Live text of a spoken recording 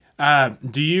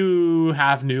Do you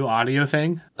have new audio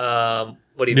thing? What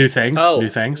do you New mean? things? Oh, New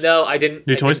things? No, I didn't.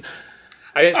 New toys?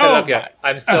 I didn't set it up yet.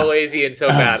 I'm so lazy and so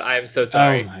bad. I am so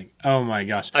sorry. Oh my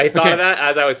gosh. I thought of that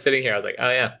as I was sitting here. I was like, oh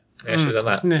yeah. I should have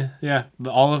done that. Yeah.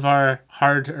 All of our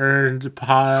hard-earned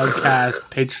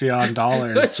podcast Patreon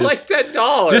dollars. It's like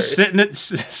 $10. Just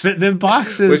sitting in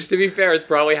boxes. Which, to be fair, is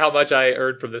probably how much I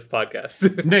earned from this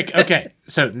podcast. Nick, okay.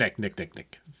 So, Nick.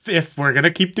 If we're going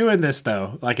to keep doing this,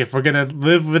 though, like if we're going to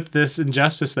live with this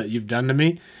injustice that you've done to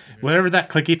me, whatever that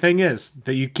clicky thing is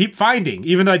that you keep finding,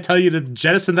 even though I tell you to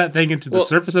jettison that thing into the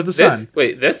surface of the sun.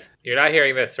 Wait, this? You're not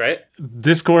hearing this, right?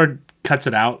 Discord cuts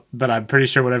it out, but I'm pretty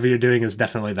sure whatever you're doing is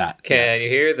definitely that. Can you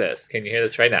hear this? Can you hear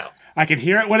this right now? I can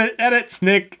hear it when it edits,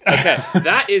 Nick. Okay,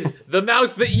 that is the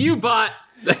mouse that you bought.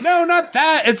 No, not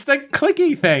that. It's the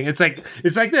clicky thing. It's like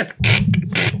this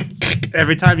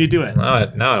every time you do it. No, I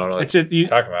don't know what you're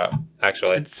talking about.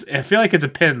 Actually, I feel like it's a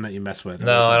pen that you mess with.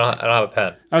 No, I don't have a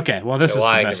pen. Okay, well, this is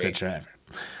the best intro ever.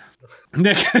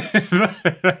 Nick,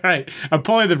 all right, I'm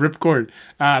pulling the ripcord.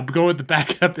 Go with the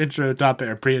backup intro topic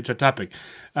or pre-intro topic.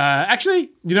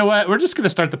 Actually, you know what? We're just gonna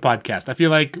start the podcast. I feel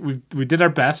like we did our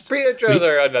best. Pre-intros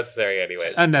are unnecessary,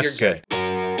 anyways. Unnecessary. You're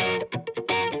good.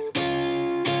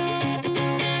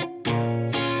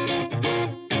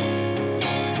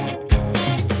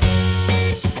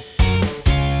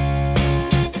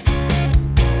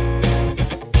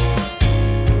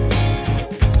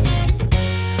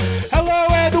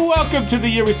 Welcome to the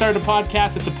year we started a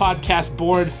podcast. It's a podcast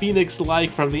born Phoenix-like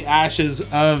from the ashes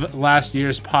of last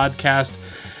year's podcast.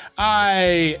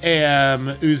 I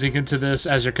am oozing into this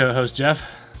as your co-host, Jeff.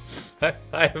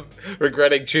 I'm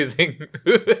regretting choosing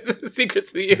Secrets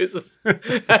of the Uses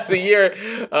as a year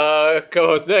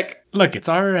co-host Nick. Look, it's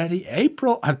already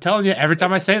April. I'm telling you, every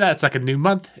time I say that, it's like a new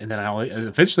month, and then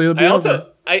eventually it'll be over.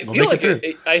 I feel like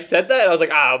I said that, and I was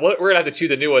like, we're going to have to choose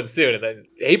a new one soon, and then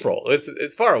April.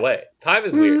 It's far away. Time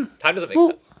is weird. Time doesn't make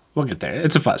sense. We'll get there.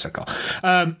 It's a flat circle.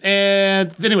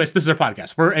 And anyways, this is our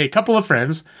podcast. We're a couple of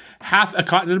friends, half a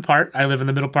continent apart. I live in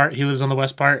the middle part. He lives on the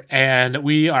west part. And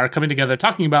we are coming together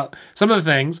talking about some of the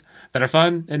things that are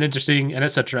fun and interesting and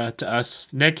etc. to us.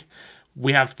 Nick,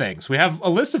 we have things. We have a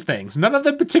list of things. None of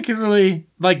them particularly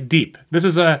deep. This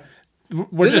is a chill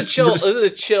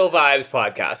vibes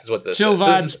podcast is what this chill is.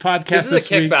 Vibes podcast. This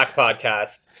is a kickback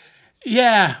podcast.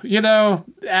 Yeah,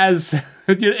 as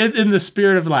in the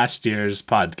spirit of last year's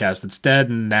podcast, it's dead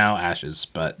and now ashes.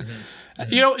 But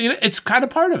it's kind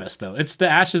of part of us, though. It's the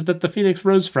ashes that the Phoenix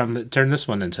rose from that turned this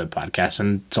one into a podcast,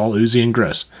 and it's all oozy and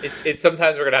gross. It's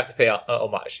sometimes we're gonna have to pay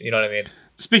homage. You know what I mean?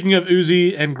 Speaking of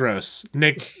oozy and gross,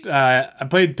 Nick, I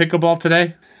played pickleball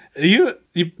today. You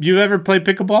ever play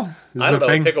pickleball? I don't know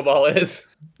what pickleball is.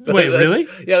 Wait, really?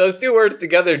 Yeah, those two words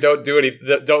together don't do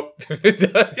anything. Don't.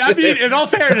 I mean, in all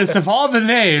fairness, of all the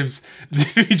names,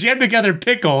 you jam together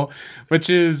pickle, which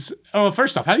is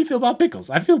first off, how do you feel about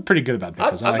pickles? I feel pretty good about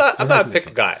pickles. I'm not a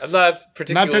pickle guy. I'm not a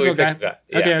particularly pickle guy.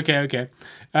 Yeah. Okay.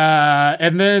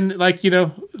 And then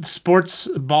sports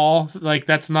ball,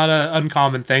 that's not an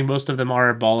uncommon thing. Most of them are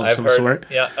a ball of some sort.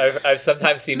 Yeah, I've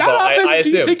sometimes seen not ball. Often I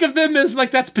assume. Do you think of them as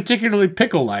that's particularly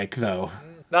pickle-like though?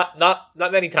 Not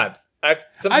many times. I've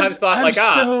sometimes thought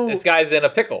this guy's in a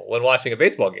pickle when watching a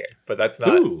baseball game, but that's not.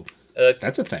 Ooh,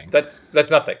 that's a thing. That's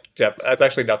nothing, Jeff. That's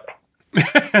actually nothing.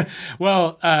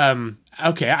 Well,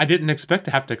 okay. I didn't expect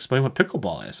to have to explain what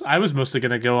pickleball is. I was mostly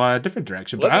going to go a different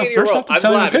direction, but I first have to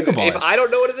tell you what pickleball is. If I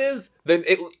don't know what it is, then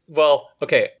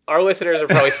our listeners are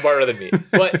probably smarter than me,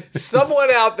 but someone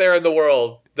out there in the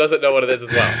world doesn't know what it is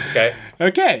as well.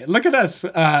 Okay. Look at us.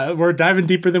 We're diving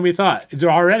deeper than we thought.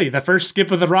 Already, the first skip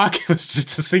of the rock was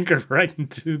just a sinker right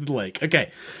into the lake.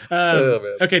 Okay.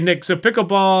 Okay, Nick. So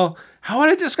pickleball. How would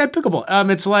I describe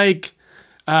pickleball? It's like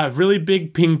really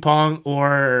big ping pong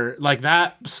or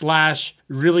that /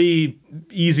 really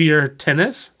easier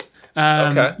tennis.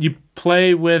 You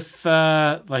play with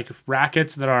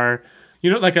rackets that are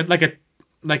like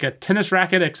a tennis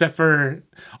racket, except for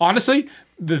honestly.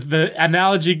 The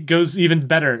analogy goes even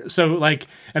better. So,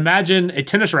 imagine a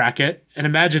tennis racket and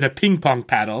imagine a ping pong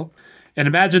paddle and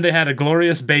imagine they had a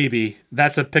glorious baby.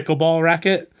 That's a pickleball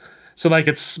racket. So,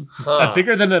 it's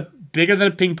bigger than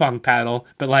a ping pong paddle,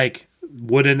 but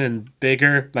wooden and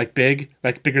bigger,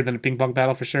 bigger than a ping pong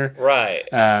paddle for sure. Right.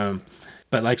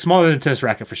 But smaller than a tennis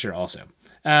racket for sure also.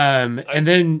 And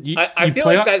then I feel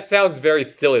like that sounds very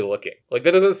silly looking. That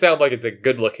doesn't sound like it's a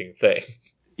good looking thing.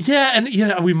 Yeah, and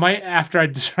we might, after I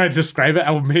try to describe it,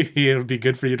 maybe it would be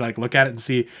good for you to look at it and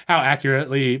see how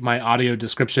accurately my audio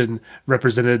description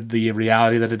represented the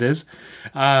reality that it is.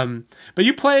 But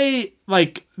you play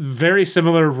like very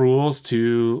similar rules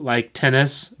to like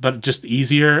tennis, but just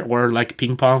easier, or like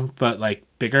ping pong, but like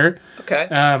bigger. Okay.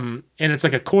 And it's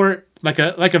like a court, like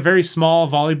a very small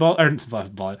volleyball, or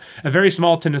a very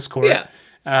small tennis court. Yeah.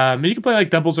 And you can play like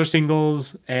doubles or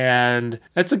singles, and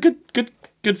that's a good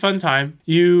fun time.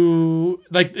 You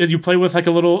play with like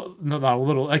a little, not a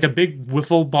little, like a big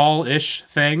wiffle ball ish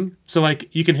thing. So like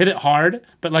you can hit it hard,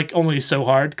 but like only so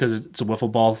hard because it's a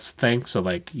wiffle ball thing. So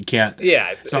like you can't.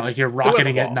 Yeah, it's not like you're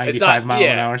rocketing at 95 miles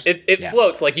an hour. It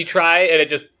floats, like you try and it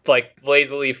just like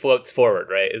lazily floats forward.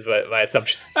 Right, is what my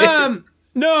assumption is.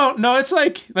 No, it's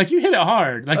like you hit it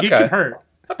hard, like it can hurt.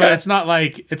 Okay. But it's not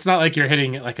like you're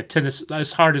hitting it like a tennis,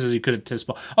 as hard as you could a tennis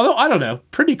ball. Although, I don't know,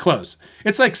 pretty close.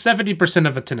 It's like 70%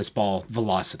 of a tennis ball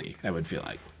velocity, I would feel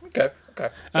like. Okay.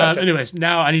 Gotcha. Anyways,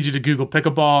 now I need you to Google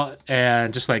pickleball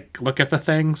and just like look at the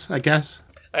things, I guess.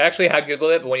 I actually had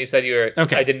Googled it, but when you said you were,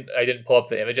 okay. I didn't pull up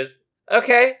the images.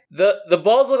 Okay. The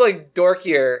balls look like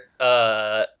dorkier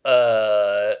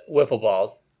wiffle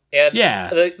balls. And yeah.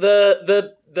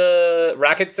 The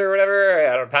rackets or whatever,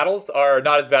 I don't know, paddles are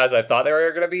not as bad as I thought they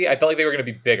were going to be. I felt like they were going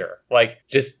to be bigger. Like,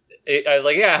 I was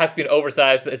like, yeah, it has to be an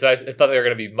oversized. So I thought they were going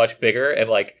to be much bigger and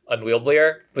like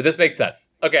unwieldlier. But this makes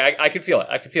sense. Okay, I can feel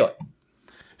it.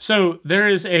 So there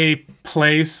is a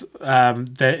place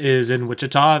that is in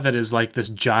Wichita that is like this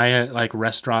giant like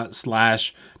restaurant /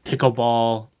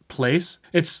 pickleball place.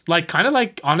 It's like kind of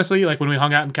like, honestly, like when we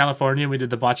hung out in California and we did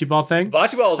the bocce ball thing.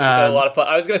 Bocce ball was a lot of fun.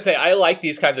 I was gonna say I like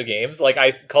these kinds of games. Like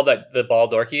I called that the ball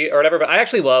dorky or whatever, but I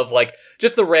actually love like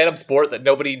just the random sport that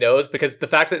nobody knows, because the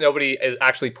fact that nobody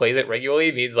actually plays it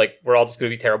regularly means like we're all just gonna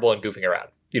be terrible and goofing around.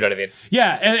 You know what I mean?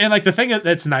 Yeah, and like the thing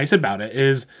that's nice about it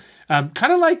is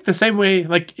kind of like the same way,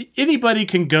 like anybody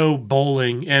can go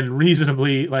bowling and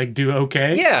reasonably like do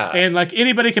okay. Yeah. And like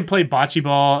anybody can play bocce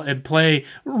ball and play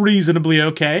reasonably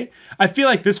okay. I feel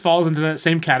like this falls into that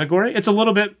same category. It's a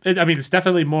little bit, it's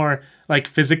definitely more like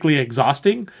physically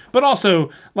exhausting, but also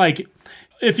like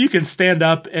if you can stand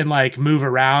up and like move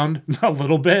around a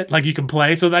little bit, like you can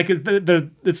play. So like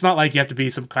it's not like you have to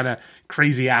be some kind of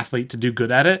crazy athlete to do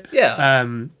good at it. Yeah.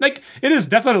 Like it is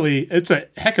definitely, it's a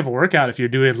heck of a workout if you're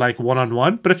doing like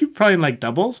one-on-one, but if you're playing like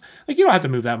doubles, like you don't have to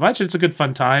move that much. It's a good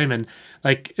fun time. And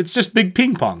like, it's just big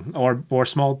ping pong or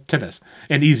small tennis,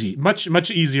 and easy, much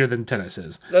easier than tennis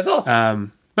is. That's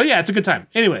awesome. But yeah, it's a good time.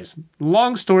 Anyways,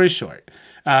 long story short,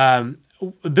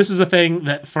 this is a thing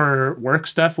that for work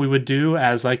stuff we would do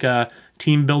as like a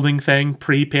team building thing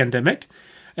pre-pandemic.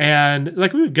 And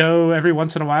like we would go every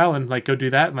once in a while and like go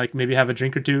do that and like maybe have a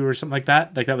drink or two or something like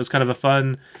that. Like that was kind of a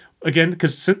fun, again,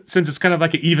 because since it's kind of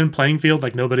like an even playing field,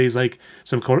 like nobody's like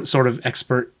some sort of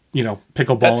expert,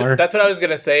 pickleballer. That's what I was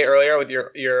going to say earlier with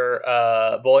your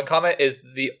bowling comment, is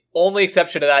the only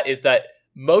exception to that is that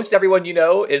most everyone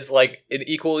is like an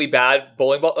equally bad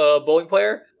bowling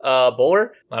player,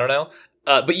 bowler. I don't know.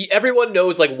 But everyone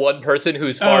knows like one person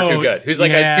who's far too good, who's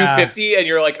like at 250, and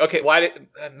you're like, okay,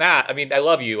 Matt? I mean, I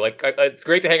love you. Like, it's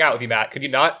great to hang out with you, Matt. Could you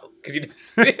not? Could you?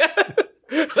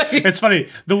 It's funny.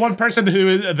 The one person who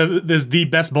is the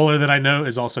best bowler that I know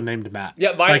is also named Matt.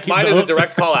 Yeah, mine is a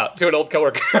direct call out to an old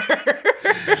coworker.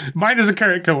 Mine is a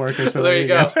current coworker. So there you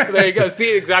go. There you go.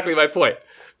 See, exactly my point.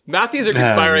 Matthews are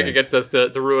conspiring against us to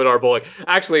ruin our bowling.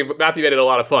 Actually, Matthew made it a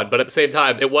lot of fun, but at the same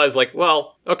time, it was like,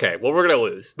 well, okay, well, we're going to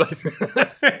lose.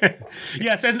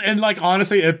 Yes, and like,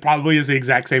 honestly, it probably is the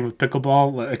exact same with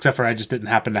pickleball, except for I just didn't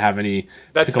happen to have any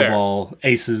pickleball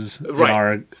aces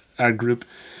in our group.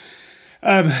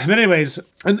 But anyways,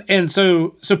 and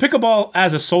so pickleball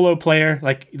as a solo player,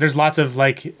 like, there's lots of,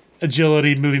 like,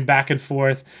 agility moving back and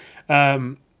forth,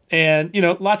 and,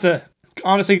 lots of,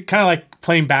 honestly, kind of like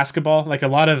playing basketball, like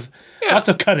lots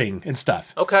of cutting and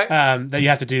stuff. Okay. That you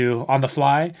have to do on the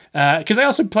fly. Because I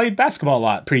also played basketball a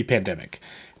lot pre-pandemic.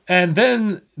 And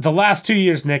then the last 2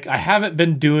 years, Nick, I haven't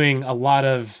been doing a lot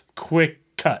of quick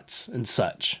cuts and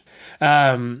such.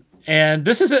 And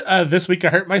this isn't this week I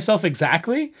hurt myself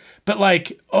exactly, but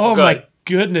like, my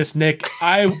goodness, Nick,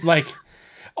 I like...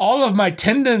 all of my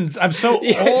tendons. I'm so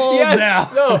old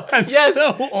now. No, I'm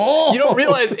so old. You don't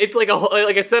realize it's like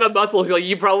a set of muscles. Like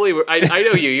you probably, I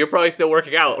know you're probably still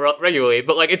working out regularly,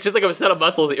 but like it's just like a set of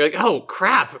muscles that you're like, oh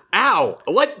crap, ow,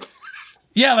 what?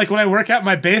 Yeah, like when I work out in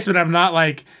my basement, I'm not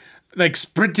like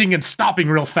sprinting and stopping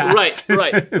real fast.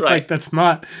 Right. Like that's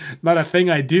not a thing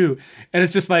I do. And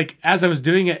it's just like, as I was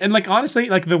doing it, and like, honestly,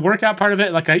 like the workout part of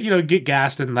it, like I, get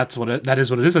gassed, and that is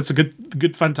what it is. That's a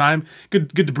good fun time.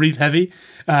 Good to breathe heavy.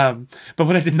 But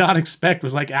what I did not expect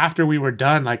was like, after we were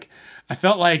done, like I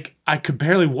felt like I could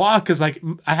barely walk because like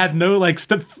I had no like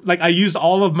I used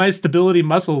all of my stability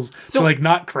muscles to like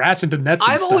not crash into nets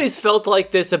and I've stuff. always felt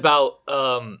like this about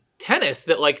tennis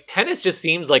that like tennis just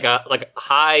seems like a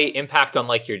high impact on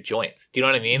like your joints. Do you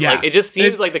know what I mean? Yeah. Like it just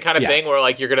seems like the kind of thing where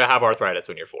like you're gonna have arthritis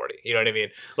when you're 40. You know what I mean?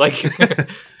 Like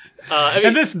I mean,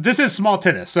 and this is small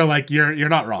tennis, so like you're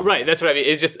not wrong. Right, that's what I mean.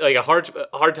 It's just like a hard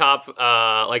top,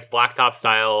 like blacktop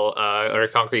style or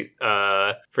concrete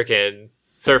freaking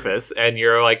surface, and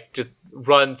you're like just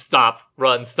run, stop.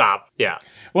 Yeah.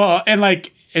 Well,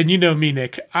 and you know me,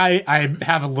 Nick. I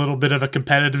have a little bit of a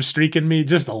competitive streak in me,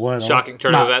 just a little. Shocking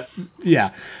turn of events. Yeah.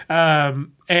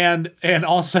 And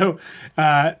also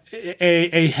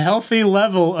a healthy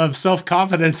level of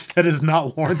self-confidence that is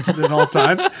not warranted at all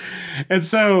times. And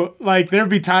so like there'd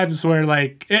be times where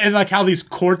like, and like how these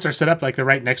courts are set up, like they're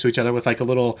right next to each other with like a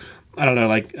little, I don't know,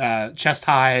 like chest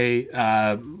high,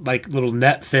 like little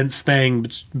net fence thing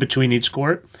between each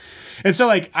court. And so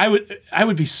like I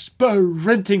would be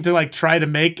sprinting to like try to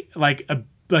make like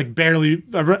barely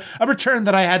a return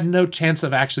that I had no chance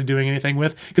of actually doing anything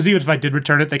with, because even if I did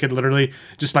return it, they could literally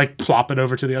just like plop it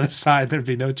over to the other side. There'd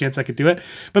be no chance I could do it.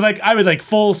 But like I would like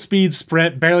full speed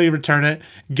sprint, barely return it,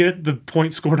 get the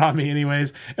point scored on me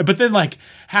anyways, but then like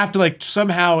have to like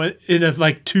somehow in a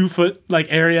like 2 foot like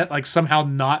area like somehow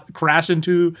not crash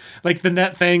into like the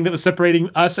net thing that was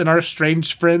separating us and our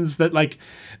strange friends that like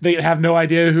they have no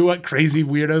idea what crazy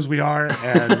weirdos we are,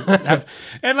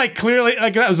 and like clearly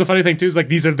like that was the funny thing too, is like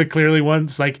these are the clearly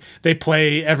ones, like they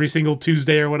play every single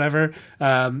Tuesday or whatever,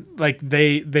 like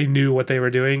they knew what they were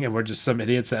doing, and we're just some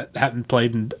idiots that haven't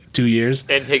played in 2 years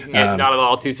and taking it not at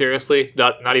all too seriously,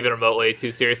 not even remotely too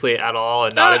seriously at all,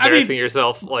 and not embarrassing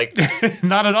yourself like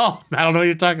not at all. I don't know what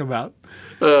you're talking about.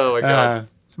 Oh my god.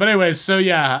 But anyways, so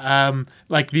yeah,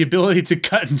 like the ability to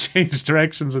cut and change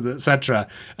directions and etc.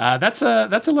 That's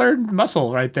a learned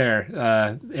muscle right there,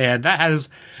 and that has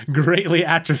greatly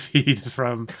atrophied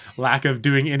from lack of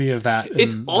doing any of that.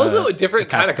 It's also a different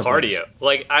kind of cardio. Years.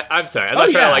 Like I'm sorry, I'm not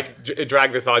trying to like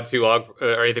drag this on too long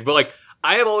or anything, but like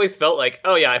I have always felt like,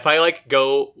 oh yeah, if I like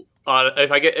go on,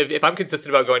 if I'm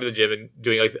consistent about going to the gym and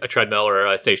doing like a treadmill or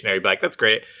a stationary bike, that's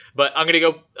great. But I'm gonna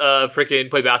go freaking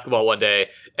play basketball one day,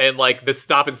 and like the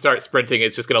stop and start sprinting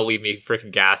is just gonna leave me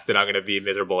freaking gassed, and I'm gonna be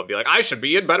miserable and be like, I should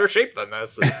be in better shape than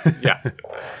this. And, yeah.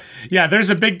 Yeah, there's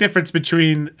a big difference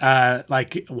between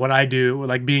like what I do,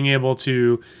 like being able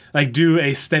to like do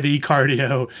a steady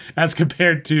cardio as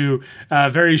compared to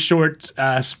very short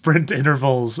sprint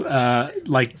intervals,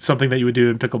 like something that you would do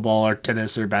in pickleball or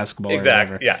tennis or basketball.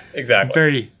 Exactly. Or whatever. Yeah. Exactly.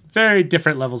 Very, very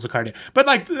different levels of cardio. But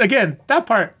like again, that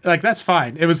part, like that's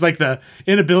fine. It was like the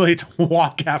inability to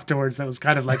walk afterwards that was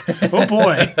kind of like, oh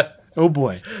boy. Oh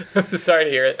boy. I'm sorry to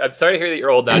hear it. I'm sorry to hear that you're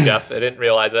old now, Jeff. I didn't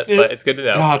realize it, but it's good to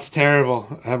know. Oh, it's terrible.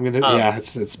 I'm gonna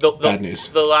it's bad news.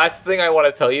 The last thing I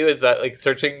want to tell you is that like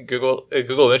searching Google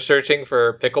image searching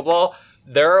for pickleball,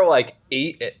 there are like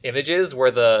 8 images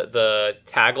where the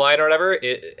tagline or whatever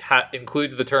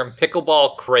includes the term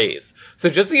pickleball craze. So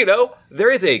just so you know,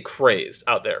 there is a craze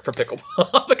out there for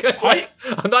pickleball. Because like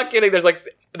I'm not kidding.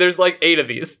 There's like 8 of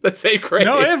these. The same craze.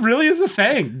 No, it really is a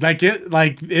thing. Like it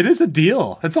is a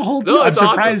deal. It's a whole deal. No, I'm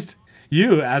surprised awesome.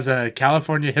 You, as a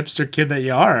California hipster kid that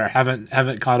you are,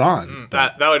 haven't caught on.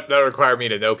 That would require me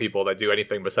to know people that do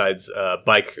anything besides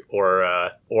bike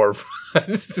or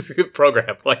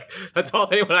program. Like that's all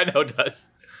anyone I know does.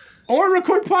 Or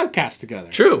record podcasts together.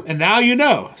 True. And now you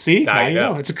know. See? Now you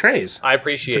know. It's a craze. I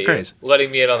appreciate you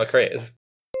letting me in on the craze.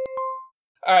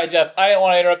 All right, Jeff. I didn't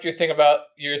want to interrupt your thing about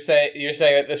you're saying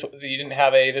that you didn't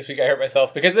have a this week I hurt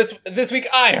myself, because this week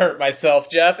I hurt myself,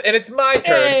 Jeff, and it's my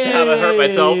turn to have a hurt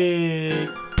myself.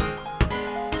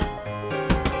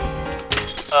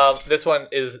 This one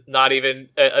is not even.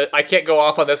 I can't go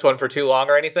off on this one for too long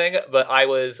or anything. But I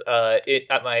was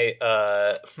at my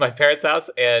parents' house,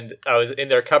 and I was in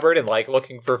their cupboard and like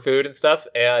looking for food and stuff,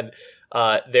 and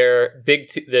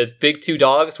the big 2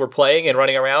 dogs were playing and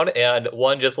running around, and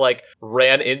one just like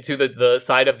ran into the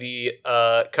side of the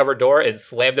cupboard door and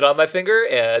slammed it on my finger,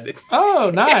 and oh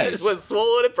nice. It was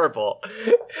swollen and purple.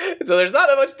 So there's not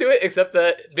that much to it except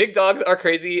that big dogs are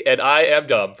crazy and I am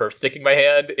dumb for sticking my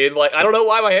hand in, like, I don't know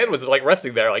why my hand was like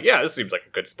resting there, like, yeah, this seems like a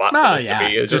good spot for this to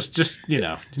be. Just you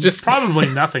know, just probably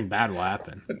nothing bad will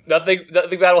happen. Nothing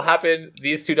bad will happen.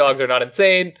 These 2 dogs are not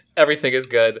insane. Everything is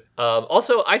good.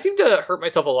 Also, I seem to hurt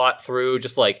myself a lot through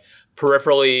just like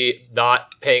peripherally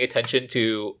not paying attention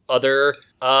to other,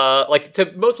 like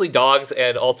to mostly dogs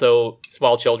and also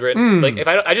small children. Like if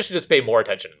I just pay more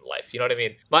attention in life. You know what I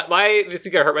mean? My this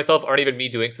week I hurt myself aren't even me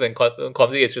doing something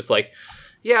clumsy. It's just like,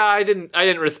 yeah, I didn't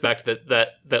respect that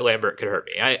Lambert could hurt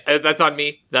me. That's on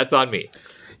me. That's on me.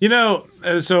 You know,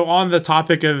 so on the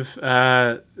topic of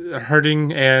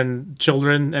hurting and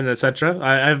children and etc.,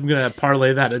 I'm going to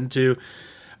parlay that into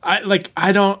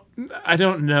I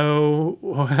don't know.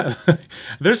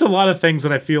 There's a lot of things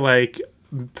that I feel like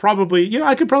probably,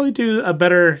 I could probably do a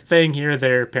better thing here or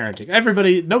there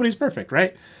parenting. Nobody's perfect,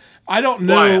 right? I don't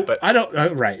know. I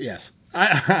don't, right. Yes.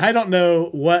 I don't know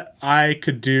what I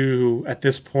could do at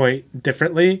this point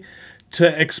differently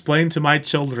to explain to my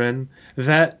children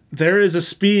that there is a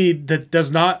speed that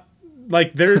does not,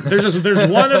 like, there's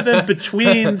one of them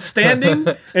between standing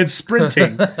and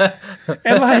sprinting.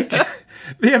 And like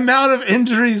the amount of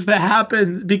injuries that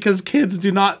happen because kids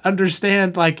do not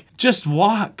understand, like, just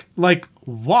walk. Like,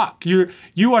 walk. You're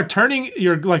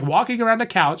like walking around a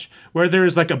couch where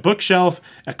there's like a bookshelf,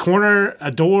 a corner,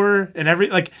 a door, and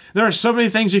there are so many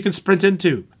things you can sprint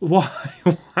into. Why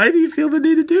do you feel the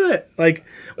need to do it? Like,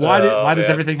 why does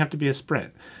everything have to be a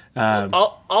sprint?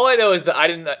 All I know is that I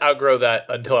didn't outgrow that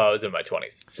until I was in my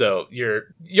 20s. So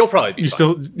you'll probably be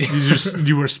fine.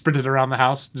 You were sprinted around the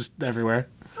house just everywhere.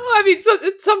 I mean, so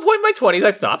at some point in my 20s,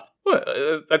 I stopped.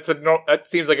 That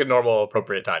seems like a normal,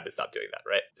 appropriate time to stop doing that,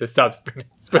 right? To stop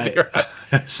sprinting around.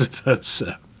 I suppose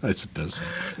so.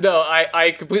 No,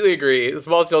 I completely agree.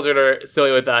 Small children are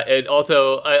silly with that. And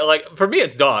also, for me,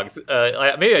 it's dogs.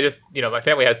 Maybe I just, my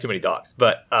family has too many dogs,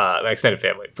 but my extended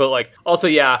family. But, also,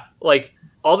 yeah,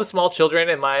 all the small children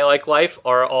in my life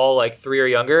are all 3 or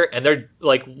younger, and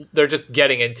they're just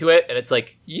getting into it, and it's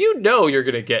you're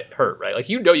gonna get hurt, right?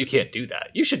 You can't do that.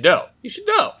 You should know.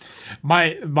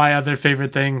 My other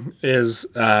favorite thing is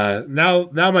now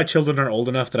my children are old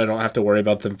enough that I don't have to worry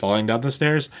about them falling down the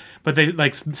stairs, but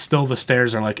they still the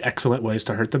stairs are excellent ways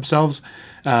to hurt themselves,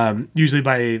 usually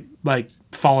by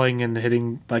falling and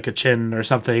hitting a chin or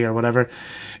something or whatever.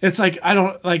 It's I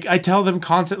tell them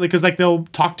constantly, because they'll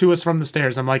talk to us from the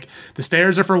stairs. I'm like, the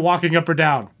stairs are for walking up or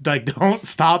down. Don't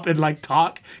stop and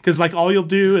talk, because all you'll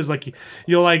do is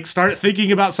you'll start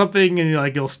thinking about something,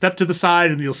 and you'll step to the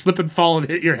side and you'll slip and fall and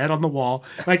hit your head on the wall.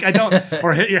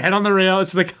 Or hit your head on the rail.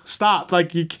 It's stop.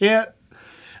 You can't.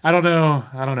 I don't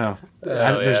know.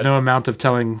 There's no amount of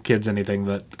telling kids anything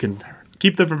that can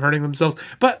keep them from hurting themselves.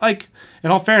 But in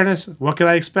all fairness, what could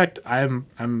I expect?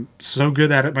 I'm so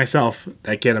good at it myself.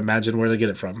 I can't imagine where they get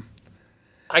it from.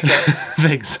 I can't.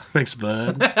 Thanks,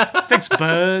 bud. Thanks,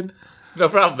 bud. No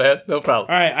problem, man. No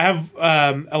problem. All right, I have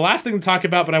a last thing to talk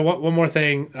about, but I want one more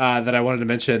thing that I wanted to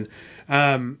mention,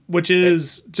 which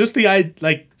is just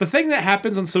the thing that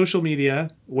happens on social media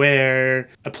where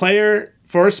a player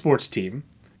for a sports team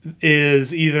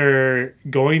is either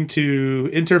going to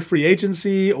enter free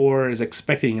agency or is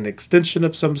expecting an extension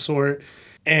of some sort,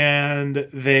 and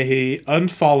they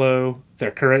unfollow their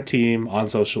current team on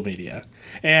social media.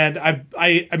 And I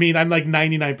mean, I'm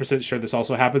 99% sure this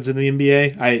also happens in the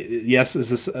NBA. Is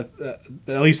this at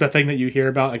least a thing that you hear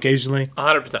about occasionally?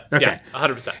 100%. Okay. Yeah,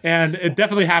 100%. And it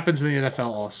definitely happens in the NFL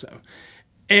also.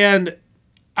 And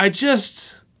I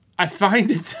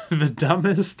find it the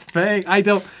dumbest thing. I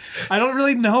don't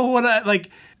really know what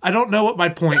I don't know what my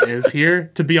point is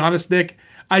here, to be honest, Nick.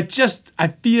 I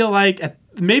feel like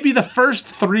maybe the first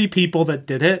 3 people that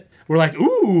did it were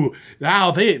ooh,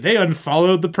 wow, they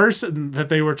unfollowed the person that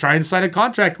they were trying to sign a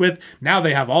contract with. Now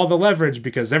they have all the leverage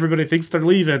because everybody thinks they're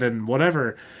leaving and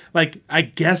whatever. I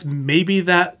guess maybe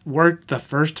that worked the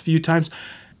first few times.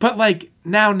 But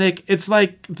now, Nick, it's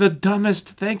the dumbest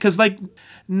thing, because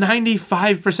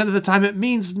 95% of the time it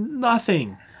means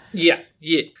nothing. Yeah.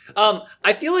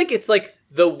 I feel like it's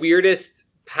the weirdest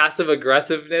passive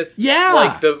aggressiveness.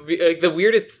 Yeah. The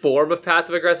weirdest form of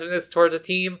passive aggressiveness towards a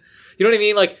team. You know what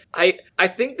I mean? I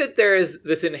think that there is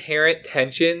this inherent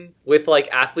tension with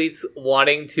athletes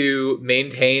wanting to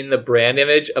maintain the brand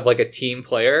image of a team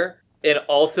player, and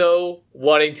also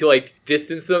wanting to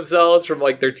distance themselves from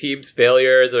their team's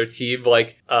failures or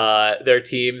their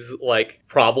team's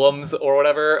problems or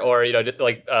whatever, or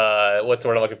what's the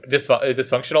word I'm looking for?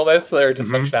 Dysfunctionalness or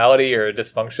dysfunctionality or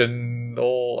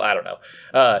dysfunctional. I don't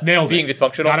know. Nailed being it.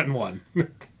 Dysfunctional. Got it in one.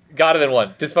 Got it in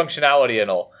one. Dysfunctionality and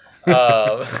all.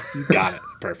 Got it.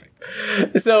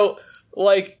 Perfect. So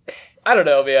I don't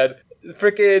know, man.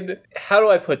 Freaking, how do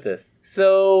I put this?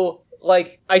 So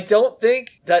I don't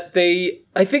think that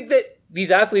I think that these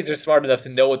athletes are smart enough to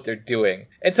know what they're doing.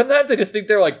 And sometimes I just think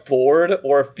they're bored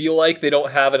or feel like they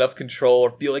don't have enough control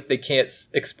or feel like they can't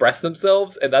express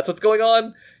themselves. And that's what's going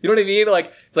on. You know what I mean?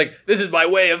 It's this is my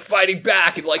way of fighting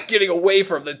back and getting away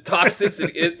from the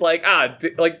toxicity. It's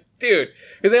dude,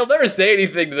 because they'll never say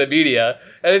anything to the media.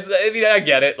 And I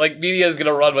get it. Media is going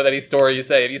to run with any story you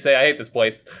say. If you say, I hate this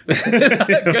place.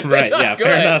 Right,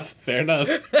 yeah, fair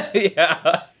enough.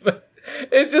 Yeah.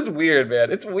 It's just weird,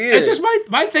 man. It's weird. It's just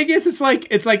my thing is it's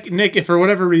like Nick, if for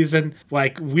whatever reason,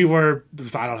 like we were,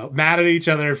 I don't know, mad at each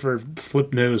other for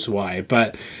flip knows why,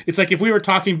 but it's like if we were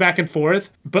talking back and forth,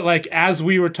 but like as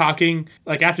we were talking,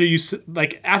 like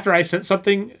after I sent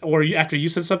something or after you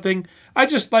sent something, I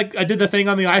did the thing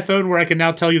on the iPhone where I can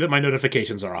now tell you that my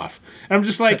notifications are off. And I'm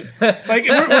just like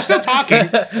we're still talking,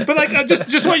 but like I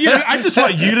just want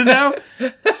you to know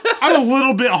I'm a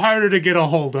little bit harder to get a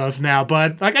hold of now,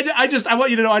 but like I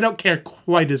want you to know I don't care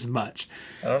quite as much.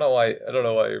 I don't know why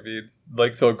you're being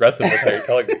like so aggressive with how you're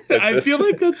telling me. I feel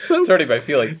like that's so. It's hurting my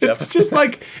feelings, Jeff. It's just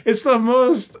like it's the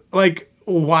most like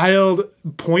wild,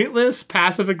 pointless,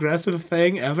 passive aggressive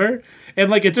thing ever,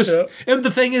 and like it just. Yeah. And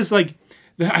the thing is like.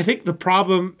 I think the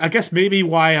problem, I guess maybe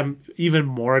why I'm even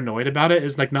more annoyed about it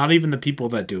is like not even the people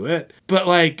that do it, but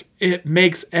like it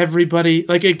makes everybody,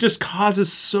 like it just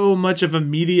causes so much of a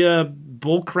media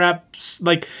bullcrap,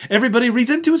 like everybody reads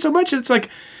into it so much. It's like,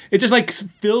 it just like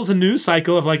fills a news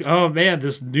cycle of like, oh man,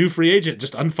 this new free agent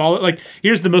just unfollowed. Like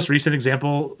here's the most recent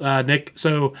example, Nick.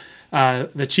 So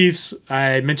the Chiefs,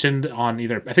 I mentioned on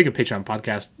either, I think a Patreon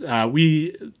podcast,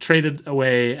 we traded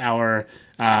away our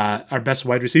best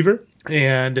wide receiver.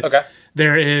 And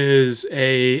there is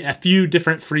a few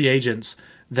different free agents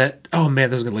that, oh man,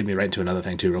 this is going to lead me right into another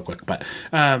thing too real quick. But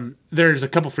there's a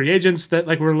couple free agents that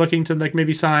like we're looking to like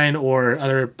maybe sign, or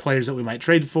other players that we might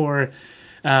trade for,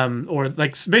 or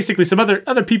like basically some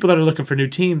other people that are looking for new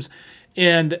teams.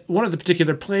 And one of the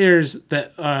particular players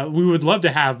that we would love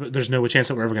to have, but there's no chance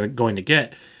that we're ever going to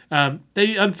get,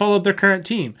 they unfollowed their current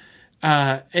team.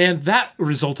 And that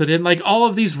resulted in like all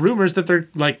of these rumors that they're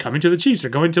like coming to the Chiefs or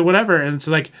going to whatever. And it's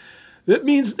like, it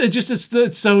means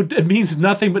it means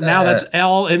nothing, but now that's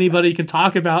all anybody can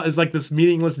talk about is like this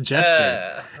meaningless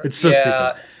gesture. It's so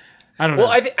stupid. I don't know.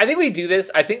 Well, I think we do this.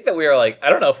 I think that we are like,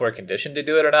 I don't know if we're conditioned to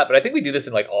do it or not, but I think we do this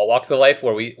in like all walks of life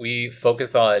where we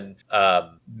focus on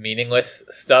meaningless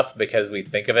stuff because we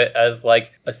think of it as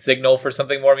like a signal for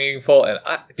something more meaningful. And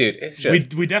dude, it's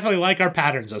just we definitely like our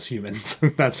patterns as humans.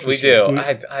 That's for we sure. do.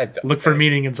 I look for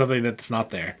meaning in something that's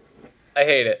not there. I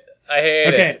hate it.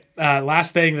 Okay,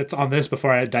 last thing that's on this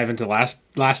before I dive into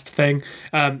last thing.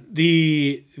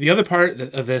 The other part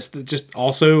of this that just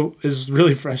also is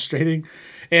really frustrating,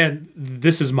 and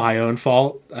this is my own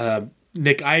fault.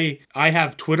 Nick, I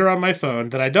have Twitter on my phone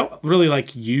that I don't really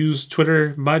like use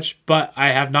Twitter much, but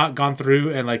I have not gone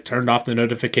through and like turned off the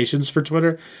notifications for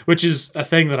Twitter, which is a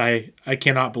thing that I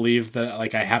cannot believe that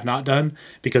like I have not done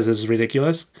because this is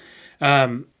ridiculous.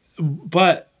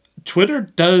 But Twitter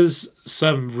does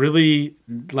some really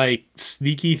like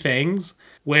sneaky things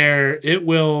where it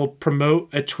will promote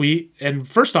a tweet. And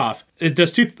first off, it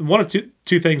does two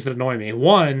things that annoy me.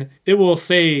 One, it will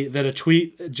say that a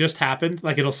tweet just happened.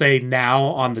 Like it'll say now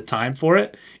on the time for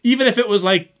it, even if it was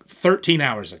like 13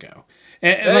 hours ago.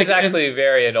 And that is actually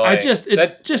very annoying.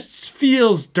 It just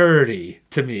feels dirty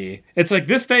to me. It's like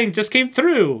this thing just came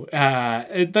through.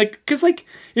 Because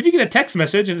if you get a text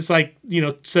message and it's like,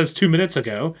 says 2 minutes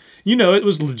ago, it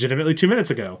was legitimately 2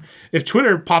 minutes ago. If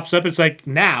Twitter pops up, it's like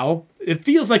now. It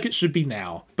feels like it should be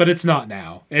now, but it's not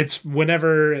now. It's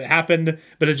whenever it happened,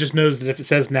 but it just knows that if it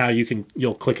says now,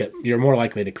 you'll click it. You're more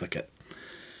likely to click it.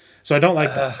 So I don't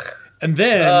like that. And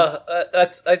then I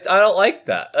don't like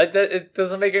that. It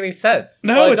doesn't make any sense.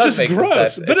 No, it's just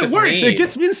gross. But it works. Mean. It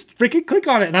gets me to freaking click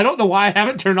on it, and I don't know why I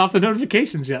haven't turned off the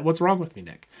notifications yet. What's wrong with me,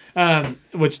 Nick?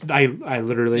 Which I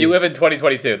literally. You live in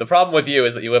 2022. The problem with you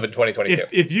is that you live in 2022.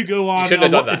 If you go on,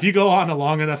 if you go on a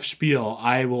long enough spiel,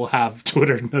 I will have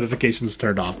Twitter notifications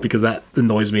turned off because that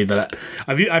annoys me. That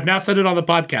I've now said it on the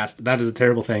podcast. That is a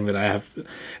terrible thing that I have.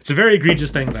 It's a very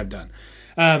egregious thing that I've done.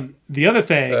 The other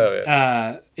thing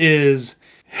is,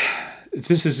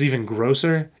 this is even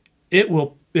grosser. It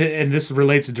will, and this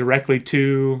relates directly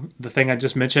to the thing I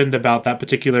just mentioned about that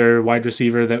particular wide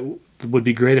receiver that would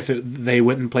be great if they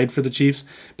went and played for the Chiefs,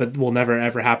 but will never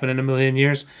ever happen in a million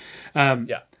years.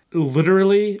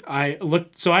 Literally, I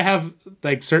have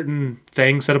like certain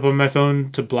things set up on my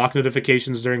phone to block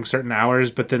notifications during certain hours,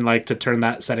 but then like to turn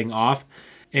that setting off.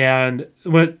 And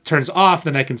when it turns off,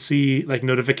 then I can see like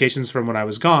notifications from when I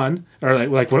was gone, or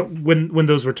like when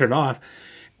those were turned off.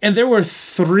 And there were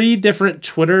 3 different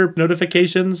Twitter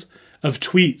notifications of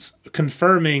tweets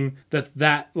confirming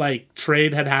that like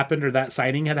trade had happened or that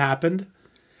signing had happened.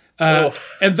 And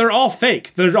they're all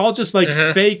fake. They're all just like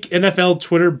fake NFL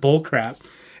Twitter bullcrap.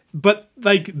 But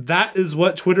like that is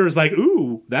what Twitter is like.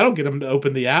 Ooh, that'll get them to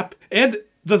open the app. And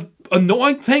the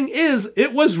annoying thing is,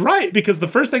 it was right, because the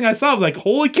first thing I saw was like,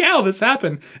 holy cow, this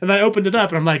happened. And then I opened it up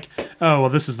and I'm like, oh, well,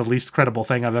 this is the least credible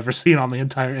thing I've ever seen on the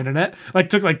entire internet. Like,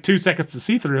 took like 2 seconds to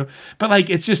see through. But like,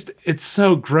 it's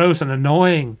so gross and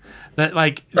annoying that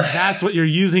like, that's what you're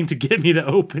using to get me to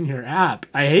open your app.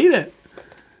 I hate it.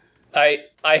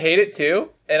 I hate it too.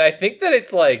 And I think that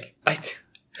it's like,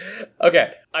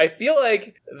 okay, I feel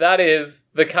like that is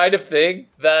the kind of thing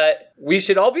that we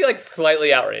should all be like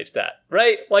slightly outraged at,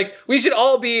 right? Like, we should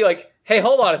all be like, hey,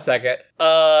 hold on a second.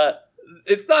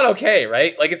 It's not okay,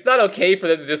 right? Like, it's not okay for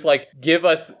them to just like give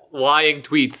us lying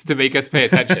tweets to make us pay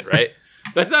attention, right?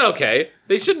 That's not okay.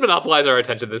 They shouldn't monopolize our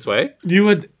attention this way. You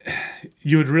would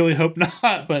really hope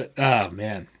not, but oh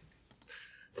man.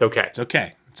 It's okay. It's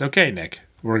okay. It's okay, Nick.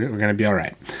 We're going to be all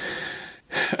right.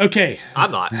 Okay.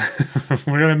 I'm not.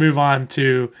 We're going to move on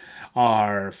to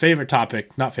our favorite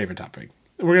topic. Not favorite topic.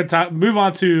 We're going to move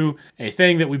on to a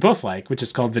thing that we both like, which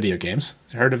is called video games.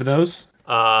 Heard of those?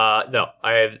 No.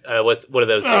 I have. What are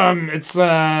those?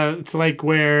 It's like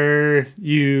where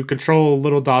you control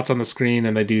little dots on the screen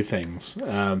and they do things.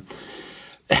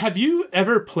 Have you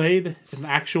ever played an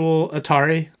actual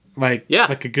Atari? Like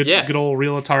a good old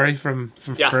real Atari from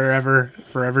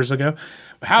forevers ago.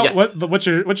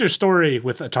 What's your story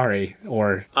with Atari?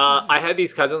 Or I had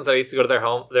these cousins that I used to go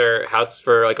to their house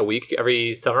for like a week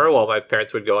every summer while my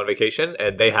parents would go on vacation,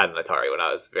 and they had an Atari when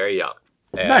I was very young.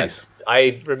 And nice.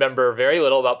 I remember very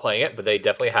little about playing it, but they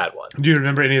definitely had one. Do you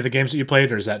remember any of the games that you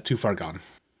played, or is that too far gone?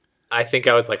 I think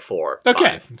I was like 4.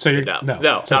 Okay, 5. so you're no,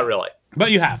 not really.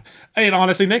 But you have. And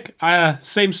honestly, Nick,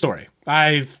 same story.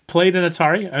 I've played an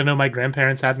Atari. I know my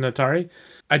grandparents had an Atari.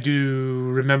 I do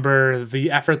remember the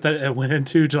effort that it went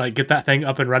into to like get that thing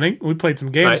up and running. We played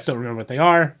some games, Nice. Don't remember what they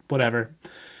are, whatever.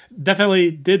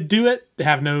 Definitely did do it.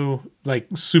 Have no like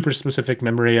super specific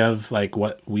memory of like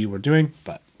what we were doing,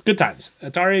 but good times.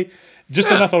 Atari,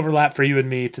 just enough overlap for you and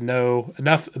me to know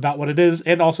enough about what it is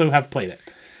and also have played it.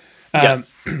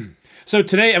 Yes. So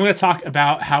today I'm going to talk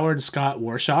about Howard Scott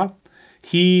Warshaw.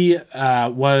 He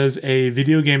was a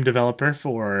video game developer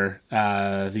for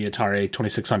the Atari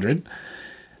 2600.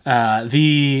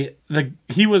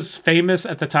 He was famous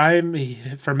at the time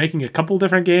for making a couple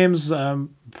different games,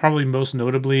 probably most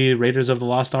notably Raiders of the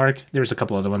Lost Ark. There's a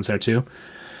couple other ones there too.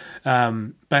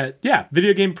 But yeah,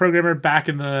 video game programmer back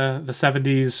in the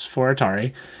 70s for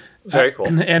Atari. Very cool.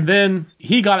 And then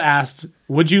he got asked,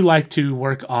 would you like to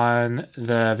work on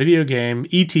the video game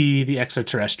E.T. the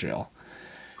Extraterrestrial?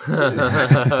 Do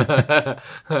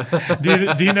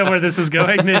you know where this is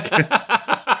going, Nick?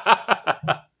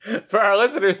 For our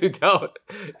listeners who don't,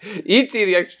 E.T.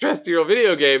 the Extraterrestrial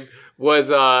video game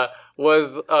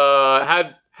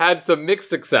had some mixed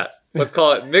success. Let's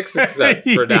call it mixed success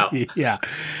for now. Yeah.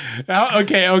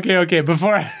 Okay.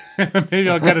 Before maybe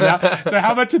I'll cut it out. So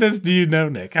how much of this do you know,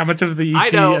 Nick? How much of the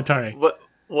ET Atari?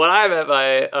 What I meant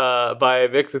by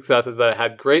mixed success is that it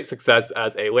had great success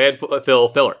as a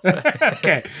landfill filler.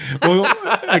 Okay.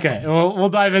 We'll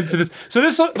dive into this. So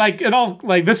this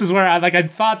this is where I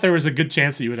thought there was a good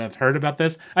chance that you would have heard about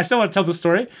this. I still want to tell the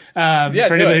story. For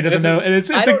anybody who doesn't know, and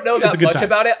I don't know that much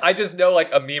about it. I just know like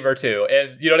a meme or two,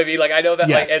 and you know what I mean. Like I know that,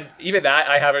 yes. and even that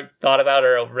I haven't thought about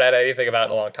or read anything about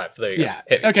in a long time. So there you go.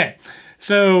 Yeah. Okay.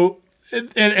 So.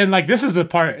 And like this is the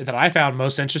part that I found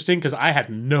most interesting because I had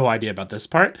no idea about this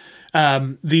part.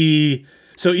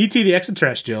 So E.T. the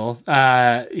Extraterrestrial,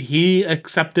 he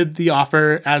accepted the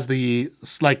offer as the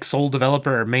like sole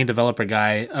developer or main developer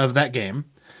guy of that game.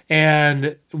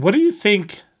 And what do you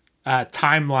think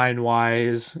timeline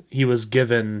wise he was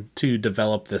given to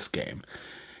develop this game?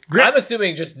 I'm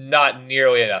assuming just not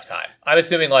nearly enough time. I'm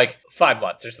assuming like 5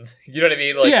 months or something. You know what I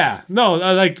mean? Like, yeah, no,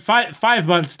 like 5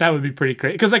 months, that would be pretty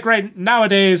great. Because like right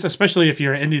nowadays, especially if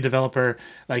you're an indie developer,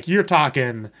 like you're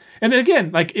talking, and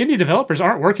again, like indie developers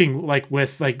aren't working like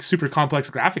with like super complex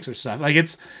graphics or stuff. Like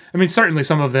certainly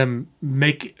some of them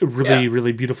make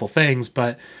really beautiful things,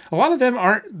 but a lot of them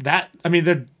aren't that. I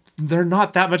mean, they're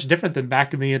not that much different than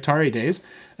back in the Atari days.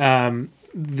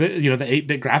 The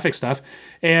 8-bit graphic stuff,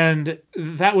 and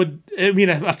that would, I mean,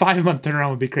 a 5-month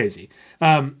turnaround would be crazy.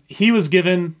 He was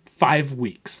given 5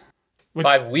 weeks.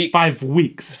 5 weeks. 5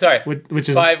 weeks. Sorry, which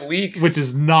is 5 weeks, which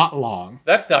is not long.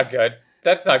 That's not good.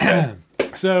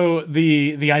 So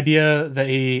the idea that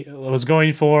he was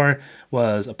going for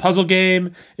was a puzzle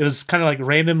game. It was kind of like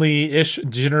randomly-ish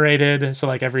generated. So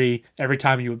like every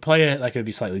time you would play it, like it would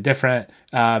be slightly different.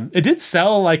 It did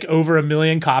sell like over 1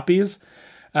 million copies.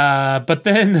 But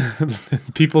then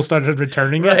people started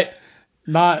returning it.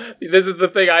 This is the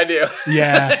thing I do.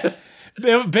 Yeah.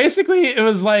 Basically, it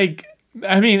was like,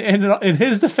 I mean, in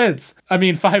his defense, I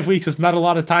mean, 5 weeks is not a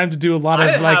lot of time to do a lot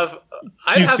of like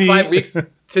I'd have 5 weeks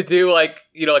to do like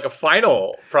a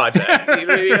final project. You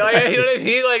know what I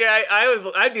mean? Like,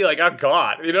 I'd be like, oh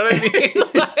god, you know what I mean?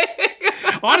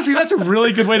 Honestly, that's a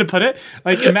really good way to put it.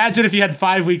 Like, imagine if you had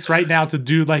 5 weeks right now to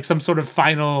do like some sort of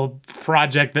final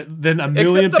project that then a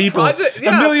million people are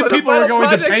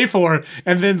going to pay for,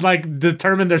 and then like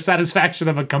determine their satisfaction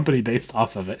of a company based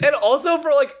off of it. And also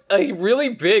for like a really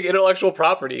big intellectual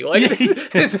property, like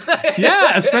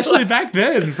yeah, especially back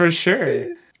then, for sure.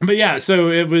 But yeah,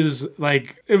 so it was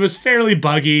fairly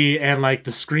buggy, and like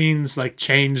the screens like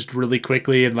changed really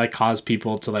quickly and like caused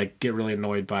people to like get really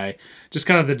annoyed by just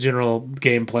kind of the general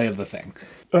gameplay of the thing.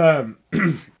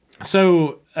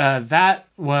 So that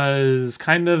was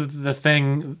kind of the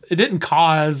thing. It didn't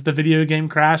cause the video game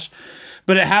crash,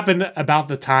 but it happened about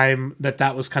the time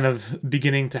that was kind of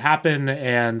beginning to happen,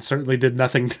 and certainly did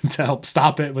nothing to help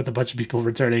stop it, with a bunch of people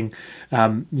returning,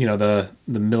 the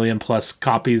million plus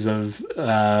copies of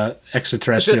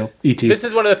extraterrestrial ET. This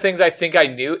is one of the things I think I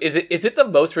knew. Is it the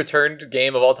most returned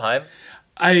game of all time?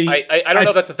 I don't know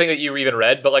if that's the thing that you even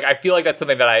read, but like I feel like that's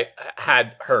something that I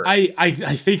had heard.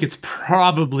 I think it's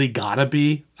probably gotta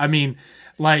be. I mean,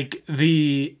 like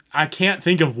I can't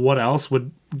think of what else would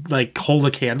like hold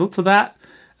a candle to that.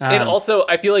 And also,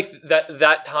 I feel like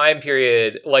that time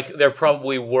period, like there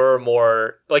probably were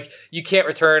more, like you can't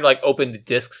return like opened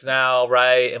discs now,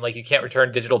 right? And like you can't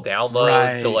return digital downloads.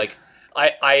 Right. So like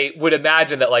I would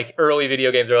imagine that like early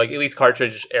video games, or like at least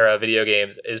cartridge era video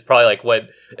games, is probably like when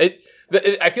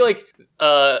I feel like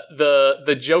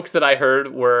the jokes that I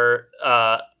heard were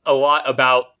a lot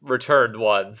about returned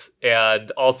ones,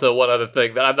 and also one other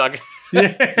thing that I'm not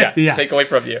gonna take away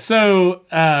from you. So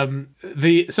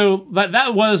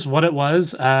that was what it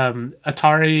was.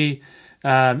 Atari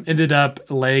ended up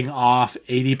laying off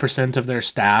 80% of their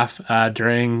staff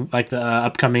during like the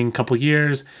upcoming couple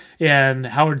years, and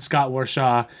Howard Scott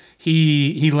Warshaw,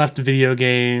 he left video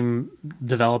game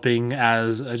developing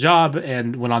as a job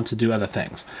and went on to do other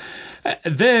things.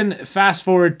 Then fast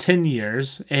forward 10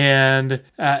 years, and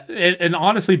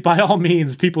honestly, by all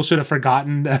means, people should have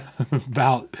forgotten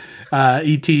about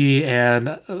ET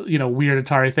and weird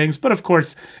Atari things. But of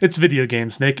course, it's video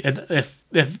games, Nick. And if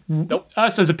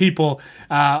us as a people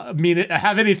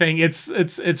have anything,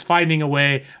 it's finding a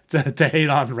way to hate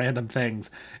on random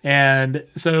things. And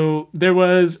so there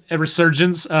was a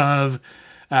resurgence of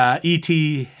ET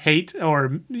hate,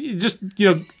 or just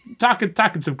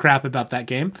talking some crap about that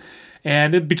game.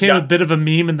 And it became a bit of a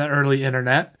meme in the early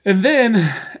internet. And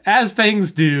then, as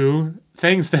things do,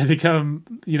 things that become,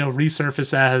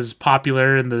 resurface as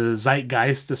popular in the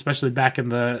zeitgeist, especially back in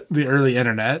the early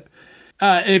internet,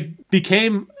 it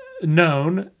became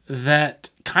known that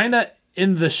kind of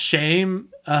in the shame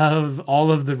of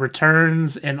all of the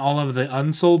returns and all of the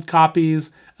unsold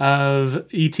copies of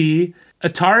ET,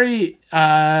 Atari,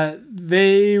 I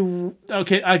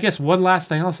guess one last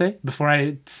thing I'll say before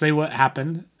I say what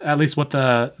happened, at least what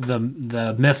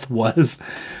the myth was.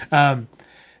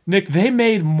 Nick, they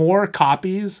made more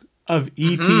copies of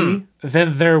ET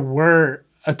than there were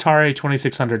Atari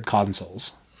 2600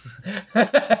 consoles.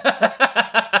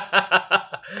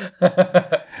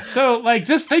 So, like,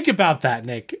 just think about that,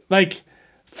 Nick. Like,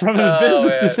 from a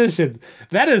business decision,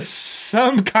 that is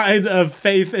some kind of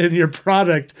faith in your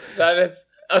product. That is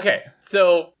okay.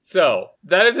 So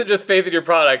that isn't just faith in your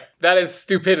product. That is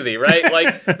stupidity, right?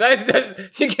 Like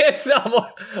you can't sell more.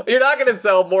 You're not going to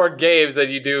sell more games than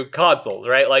you do consoles,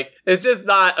 right? Like it's just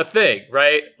not a thing,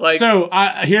 right? Like so.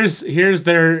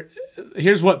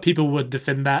 Here's what people would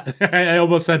defend that. I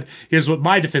almost said here's what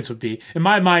my defense would be. In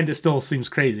my mind, it still seems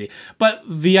crazy, but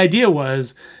the idea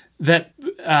was that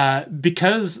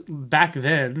because back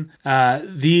then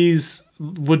these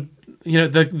would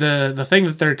the thing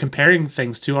that they're comparing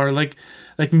things to are like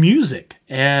music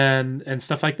and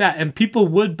stuff like that, and people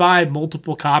would buy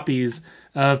multiple copies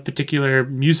of particular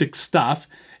music stuff,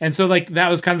 and so like that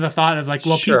was kind of the thought of like,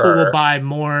 well, people will buy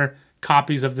more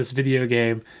copies of this video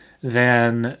game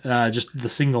than just the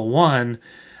single one.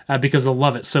 Because they'll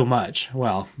love it so much.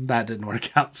 Well, that didn't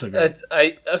work out so good.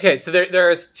 Okay, so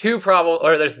there's two problems,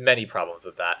 or there's many problems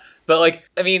with that. But like,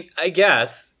 I mean, I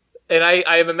guess, and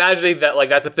I am imagining that like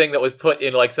that's a thing that was put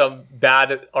in like some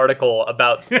bad article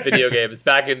about video games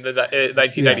back in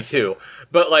 1992. Yes.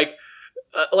 But like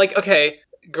okay,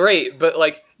 great, but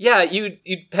like yeah, you'd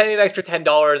pay an extra $10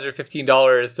 or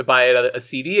 $15 to buy a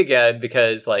CD again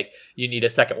because like you need a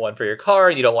second one for your car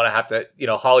and you don't want to have to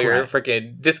haul your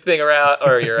freaking disc thing around,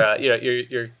 or your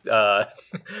your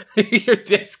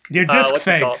disc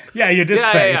thing. Yeah, your disc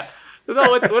thing. Yeah. No,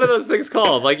 what are those things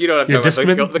called? Like, you know what I'm Your talking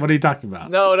Discman? about? Like, what are you talking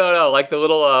about? No. Like the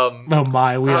little Oh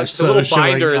my, we are the so little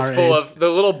showing binder is our full age. of the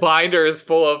little binder is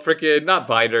full of freaking not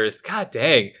binders. God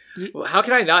dang! How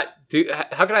can I not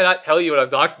tell you what I'm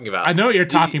talking about? I know what you're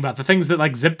talking about. The things that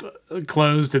like zip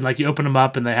closed and like you open them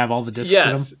up and they have all the discs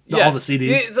in them, all the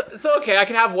CDs. So okay, I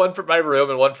can have one for my room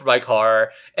and one for my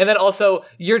car, and then also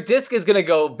your disc is gonna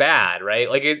go bad, right?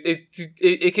 Like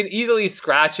it can easily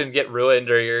scratch and get ruined,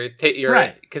 or your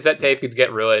cassette tape could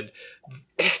get ruined.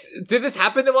 Did this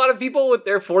happen to a lot of people with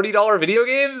their $40 video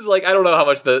games? Like, I don't know how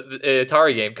much the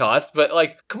Atari game cost, but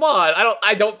like, come on,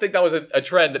 I don't think that was a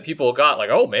trend that people got. Like,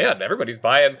 oh man, everybody's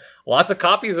buying lots of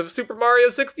copies of Super Mario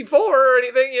 64 or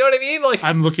anything. You know what I mean? Like,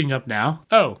 I'm looking up now.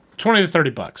 Oh, $20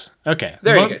 to $30. Okay,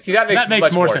 there you go. See, that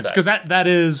makes more sense because that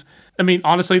is. I mean,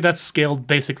 honestly, that's scaled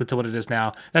basically to what it is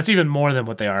now. That's even more than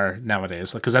what they are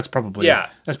nowadays because that's probably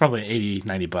 $80,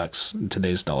 $90 in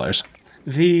today's dollars.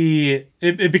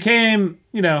 It became,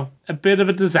 a bit of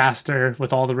a disaster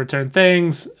with all the return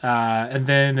things. And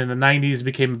then in the 90s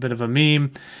became a bit of a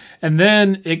meme. And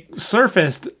then it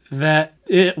surfaced that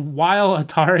while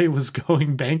Atari was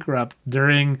going bankrupt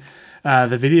during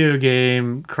the video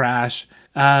game crash,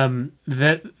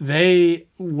 that they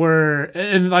were,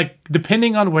 and like,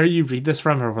 depending on where you read this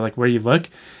from or like where you look,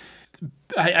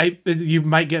 you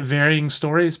might get varying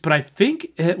stories, but I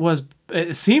think it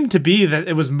seemed to be that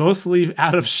it was mostly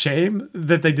out of shame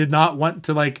that they did not want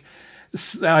to like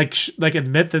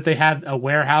admit that they had a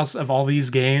warehouse of all these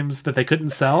games that they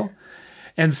couldn't sell.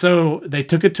 And so they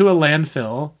took it to a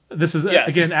landfill. This is,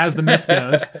 again, as the myth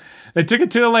goes, they took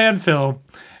it to a landfill,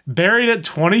 buried it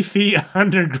 20 feet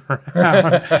underground,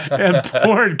 and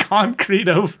poured concrete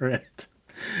over it.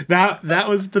 That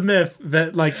was the myth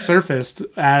that like surfaced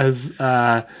as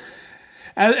a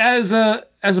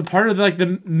part of like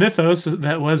the mythos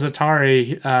that was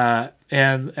Atari,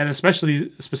 and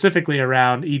especially specifically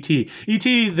around ET. ET,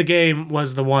 the game,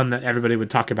 was the one that everybody would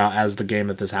talk about as the game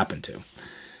that this happened to.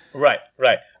 Right.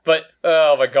 But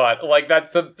oh my god, like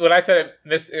when I said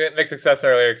mixed success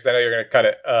earlier, because I know you're going to cut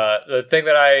it. The thing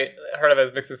that I heard of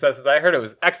as mixed success is I heard it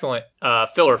was excellent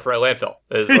filler for a landfill.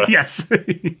 Yes,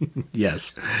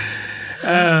 yes.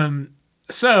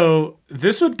 So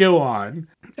this would go on,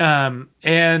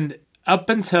 and up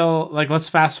until like let's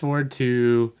fast forward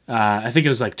to I think it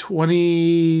was like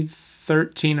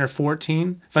 2013 or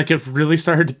 14, like it really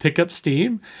started to pick up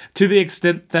steam to the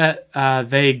extent that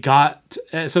they got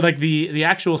so like the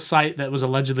actual site that was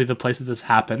allegedly the place that this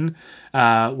happened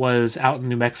was out in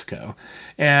New Mexico,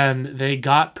 and they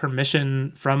got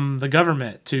permission from the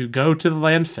government to go to the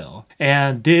landfill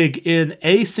and dig in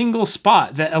a single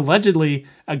spot that allegedly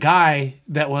a guy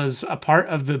that was a part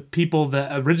of the people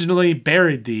that originally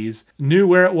buried these knew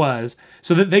where it was,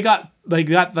 so that they got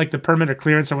like the permit or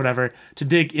clearance or whatever to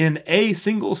dig in a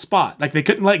single spot. Like they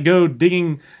couldn't like go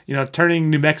digging, turning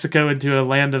New Mexico into a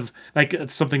land of like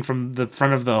something from the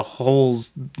front of the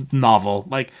Holes novel.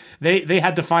 Like they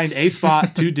had to find a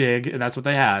spot to dig, and that's what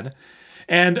they had.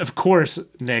 And of course,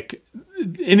 Nick,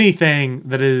 anything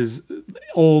that is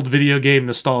old video game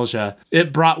nostalgia,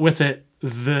 it brought with it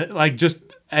just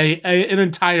an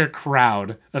entire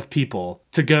crowd of people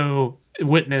to go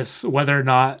witness whether or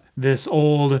not this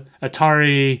old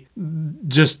Atari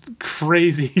just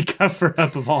crazy cover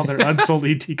up of all their unsold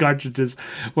ET cartridges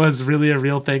was really a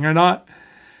real thing or not.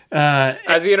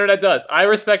 As the internet does. I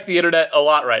respect the internet a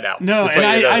lot right now. No, and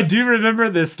I do remember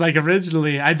this, like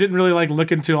originally, I didn't really like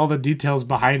look into all the details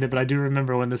behind it, but I do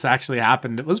remember when this actually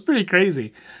happened. It was pretty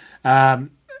crazy.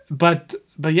 But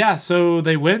yeah, so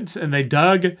they went and they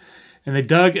dug and they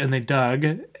dug and they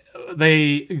dug.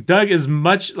 They dug as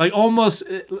much, like almost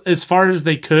as far as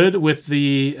they could with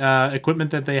the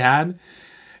equipment that they had.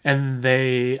 And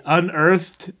they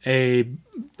unearthed a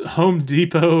Home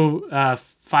Depot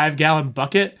 5-gallon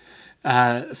bucket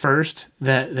first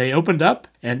that they opened up.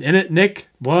 And in it, Nick,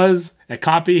 was a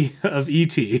copy of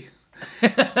E.T.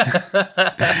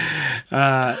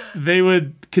 They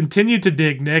would continue to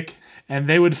dig, Nick, and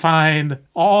they would find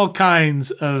all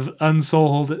kinds of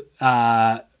unsold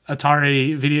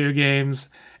Atari video games,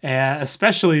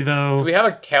 especially though. Do we have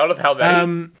a count of how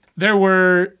many? There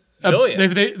were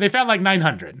million. They found like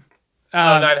 900.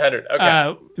 900.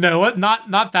 Okay. No, what?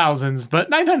 Not thousands, but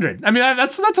 900. I mean,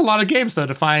 that's a lot of games though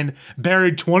to find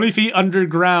buried 20 feet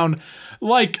underground,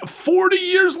 like 40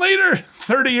 years later,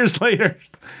 30 years later.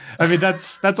 I mean,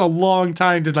 that's a long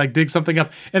time to like dig something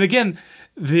up. And again,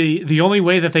 the only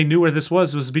way that they knew where this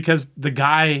was because the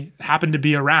guy happened to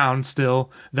be around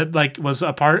still that like was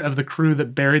a part of the crew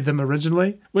that buried them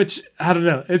originally, which I don't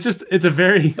know. It's a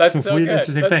very that's so weird, good.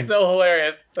 interesting that's thing. So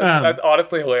hilarious. That's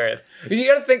honestly hilarious. You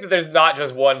got to think that there's not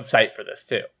just one site for this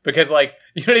too, because like,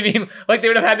 you know what I mean? Like they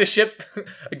would have had to ship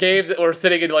games that were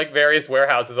sitting in like various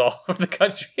warehouses all over the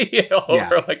country,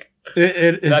 like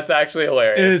that's actually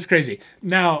hilarious. It is crazy.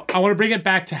 Now, I want to bring it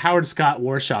back to Howard Scott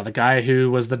Warshaw, the guy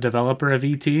who was the developer of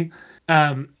ET.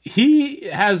 He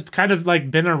has kind of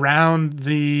like been around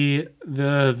the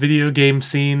video game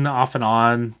scene off and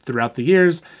on throughout the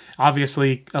years.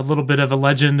 Obviously, a little bit of a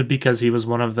legend because he was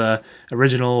one of the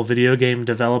original video game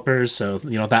developers. So,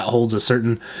 that holds a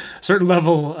certain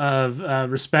level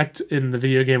of respect in the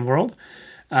video game world.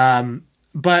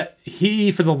 But he,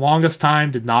 for the longest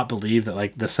time, did not believe that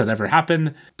like this had ever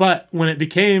happened. But when it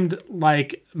became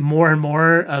like more and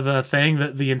more of a thing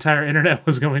that the entire internet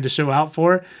was going to show out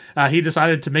for, he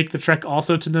decided to make the trek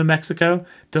also to New Mexico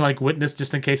to like witness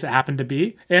just in case it happened to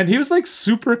be. And he was like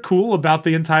super cool about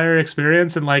the entire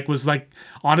experience and like was like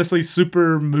honestly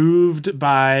super moved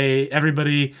by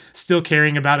everybody still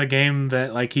caring about a game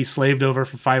that like he slaved over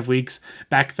for 5 weeks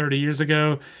back 30 years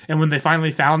ago. And when they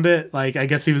finally found it, like I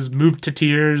guess he was moved to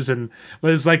tears and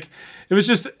was like, it was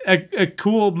just a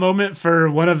cool moment for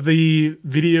one of the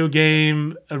video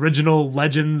game original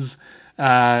legends.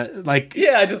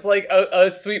 Just like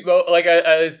a sweet like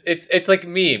it's like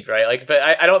memed, right? Like, but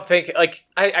I don't think like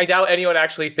I doubt anyone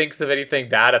actually thinks of anything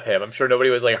bad of him. I'm sure nobody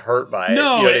was like hurt by it.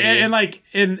 No,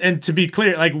 and to be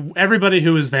clear, like everybody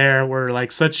who was there were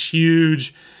like such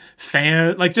huge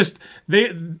fan, like just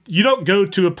you don't go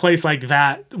to a place like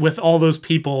that with all those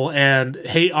people and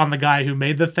hate on the guy who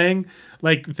made the thing.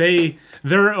 Like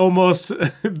they're almost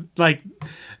like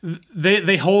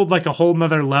they hold like a whole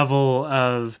nother level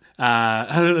of I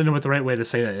don't really know what the right way to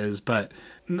say that is, but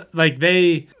like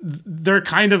they're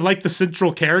kind of like the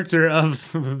central character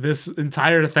of this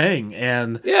entire thing,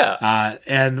 and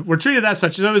and we're treated as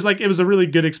such. So it was a really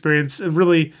good experience, and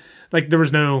really like there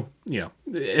was no,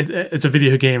 it's a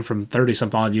video game from 30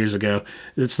 something odd years ago.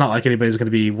 It's not like anybody's going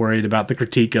to be worried about the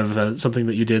critique of something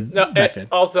that you did back then.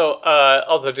 Also,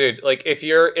 dude, like if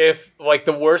like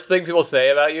the worst thing people say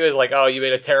about you is like, oh, you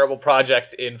made a terrible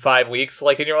project in 5 weeks,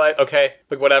 like in your life, okay,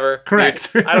 like whatever.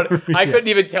 Correct. Dude, I couldn't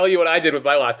even tell you what I did with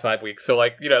my last 5 weeks. So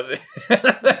like,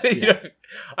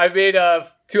 I've made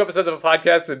 2 episodes of a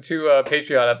podcast and 2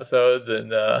 Patreon episodes,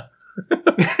 and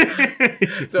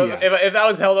so if that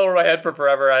was held over my head for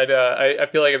forever, I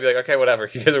feel like I'd be like, okay, whatever,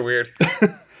 you guys are weird.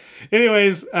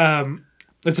 Anyways,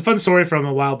 it's a fun story from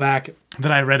a while back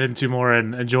that I read into more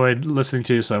and enjoyed listening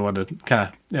to, so I wanted to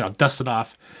kind of dust it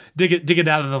off, dig it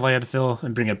out of the landfill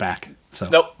and bring it back. So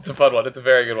nope, it's a fun one. It's a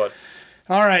very good one.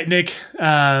 All right, Nick.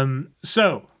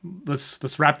 So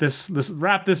let's wrap this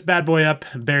bad boy up,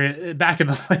 bury it back in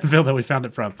the landfill that we found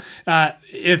it from.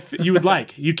 If you would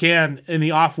like, you can, in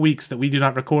the off weeks that we do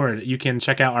not record, you can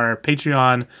check out our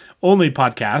Patreon only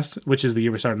podcast, which is the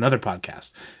year we started another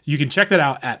podcast. You can check that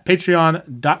out at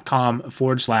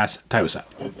patreon.com/TiWasap.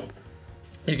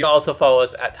 You can also follow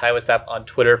us at TiWasap on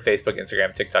Twitter, Facebook,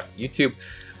 Instagram, TikTok, YouTube.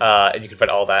 And you can find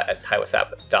all that at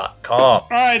TiWasap.com. All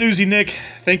right, Uzi Nick,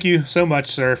 thank you so much,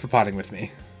 sir, for potting with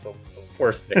me. It's the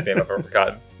worst nickname I've ever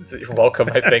gotten. You're welcome,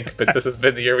 I think, but this has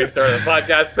been the year we started the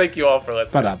podcast. Thank you all for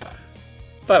listening.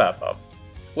 Ba-da-ba.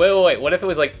 Wait. What if it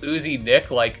was like Uzi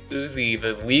Nick, like Uzi,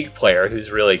 the league player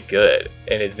who's really good,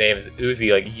 and his name is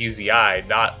Uzi, like UZI,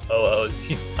 not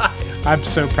OOZI? I'm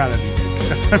so proud of you,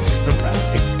 Nick. I'm so proud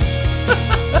of you.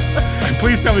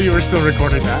 Please tell me you were still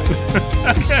recording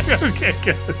that. Okay,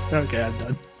 good. Okay, I'm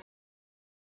done.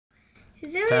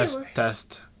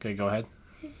 Test. Okay, go ahead.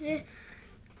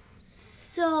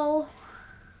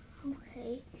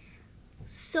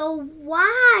 So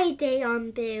why they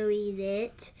unburied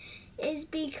it is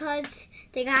because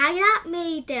the guy that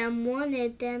made them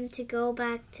wanted them to go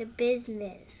back to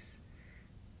business.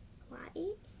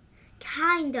 Right?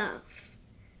 Kind of.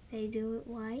 They do it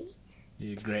right.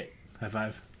 You're great. High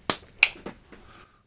five.